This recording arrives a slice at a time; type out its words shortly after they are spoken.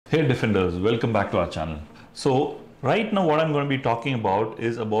Hey Defenders, welcome back to our channel. So right now what I'm going to be talking about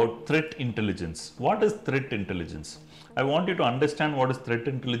is about threat intelligence. What is threat intelligence? I want you to understand what is threat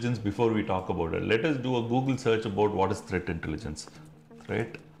intelligence before we talk about it. Let us do a Google search about what is threat intelligence.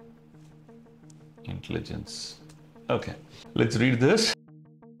 Threat intelligence. Okay, let's read this.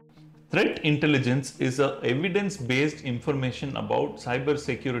 Threat intelligence is a evidence-based information about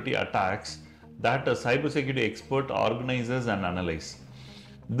cybersecurity attacks that a cybersecurity expert organizes and analyzes.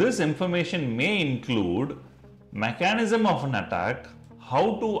 This information may include mechanism of an attack,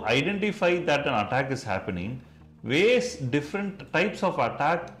 how to identify that an attack is happening, ways different types of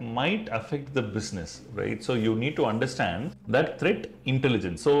attack might affect the business, right? So you need to understand that threat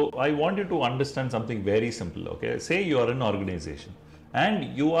intelligence. So I want you to understand something very simple, okay? Say you are an organization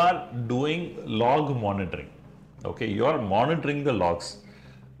and you are doing log monitoring, okay? You are monitoring the logs.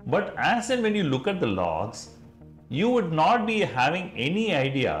 But as and when you look at the logs, you would not be having any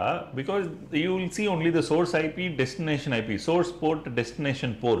idea because you will see only the source IP, destination IP, source port,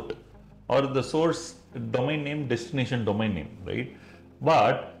 destination port, or the source domain name, destination domain name, right?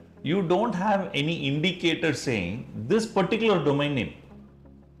 But you don't have any indicator saying this particular domain name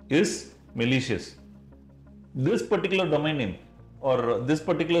is malicious. This particular domain name or this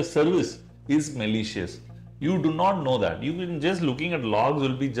particular service is malicious. You do not know that. You can just looking at logs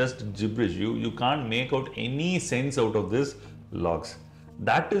will be just gibberish. You can't make out any sense out of this logs.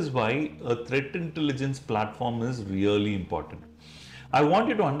 That is why a threat intelligence platform is really important. I want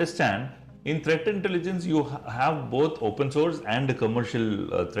you to understand in threat intelligence you have both open source and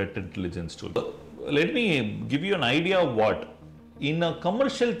commercial threat intelligence tool. Let me give you an idea of what. In a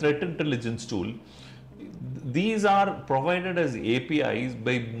commercial threat intelligence tool, these are provided as APIs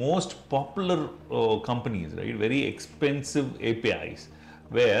by most popular companies, right? Very expensive APIs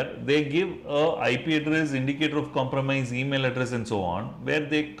where they give a IP address, indicator of compromise, email address and so on, where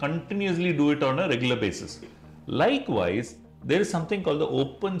they continuously do it on a regular basis. Likewise, there is something called the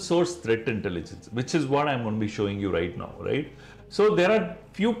open source threat intelligence, which is what I'm going to be showing you right now, right? So there are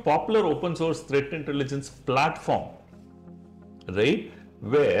few popular open source threat intelligence platform, right?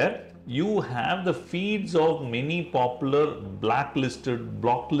 Where you have the feeds of many popular blacklisted,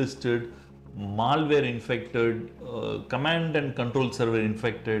 blocklisted, malware infected, command and control server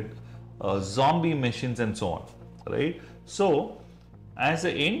infected, zombie machines and so on, right? So as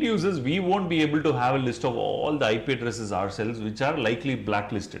the end users, we won't be able to have a list of all the IP addresses ourselves, which are likely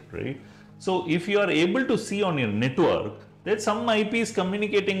blacklisted, right? So if you are able to see on your network that some IP is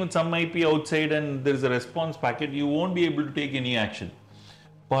communicating with some IP outside and there is a response packet, you won't be able to take any action.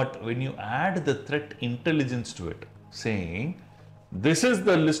 But when you add the threat intelligence to it, saying, this is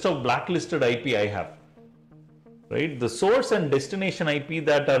the list of blacklisted IP I have, right? The source and destination IP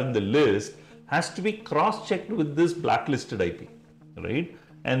that are in the list has to be cross-checked with this blacklisted IP, right?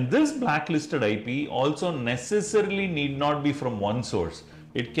 And this blacklisted IP also necessarily need not be from one source.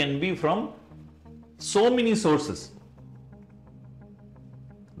 It can be from so many sources,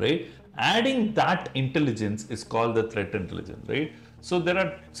 right? Adding that intelligence is called the threat intelligence, right? So there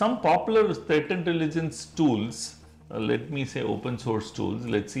are some popular threat intelligence tools. Let me say open source tools.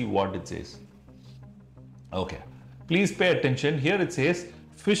 Let's see what it says. Okay, please pay attention. Here it says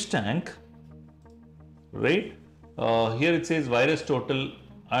fish tank, right? Here it says virus total,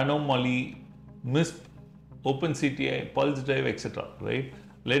 anomaly, MISP, OpenCTI, pulse drive, etc. Right?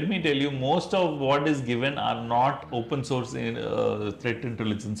 Let me tell you, most of what is given are not open source in threat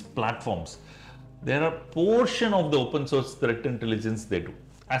intelligence platforms. There are portion of the open source threat intelligence they do,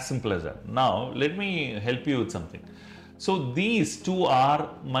 as simple as that. Now, let me help you with something. So these two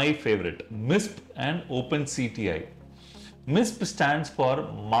are my favorite, MISP and OpenCTI. MISP stands for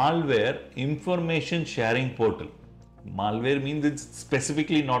Malware Information Sharing Portal. Malware means it's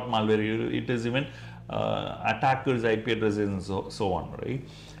specifically not malware, it is even attackers, IP addresses and so on, right?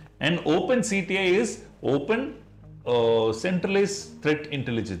 And OpenCTI is Open Centralized Threat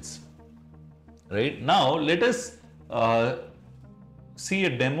Intelligence. Right now, let us see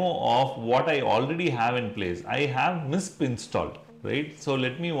a demo of what I already have in place. I have MISP installed, right? So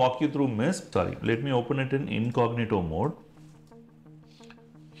let me walk you through MISP. Sorry, let me open it in incognito mode.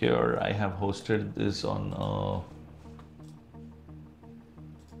 Here I have hosted this on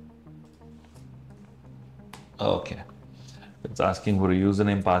okay. It's asking for a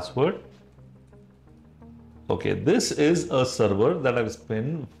username password. Okay, this is a server that I've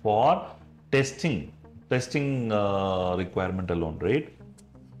spent for testing requirement alone, right?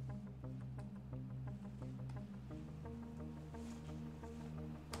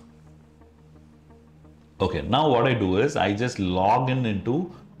 Okay, now what I do is I just log in into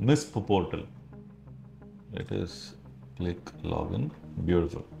MISP portal. It is click login.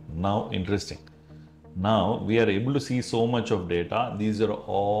 Beautiful. Now, interesting. Now we are able to see so much of data. These are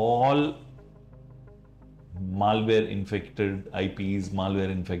all malware infected IPs, malware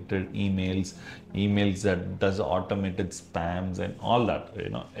infected emails, emails that does automated spams and all that.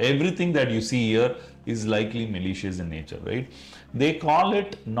 Everything that you see here is likely malicious in nature, right? They call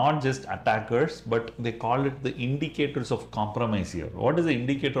it not just attackers, but they call it the indicators of compromise here. What is the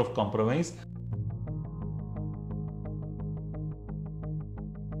indicator of compromise?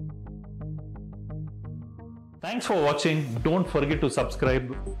 Thanks for watching. Don't forget to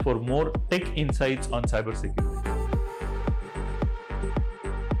subscribe for more tech insights on cybersecurity.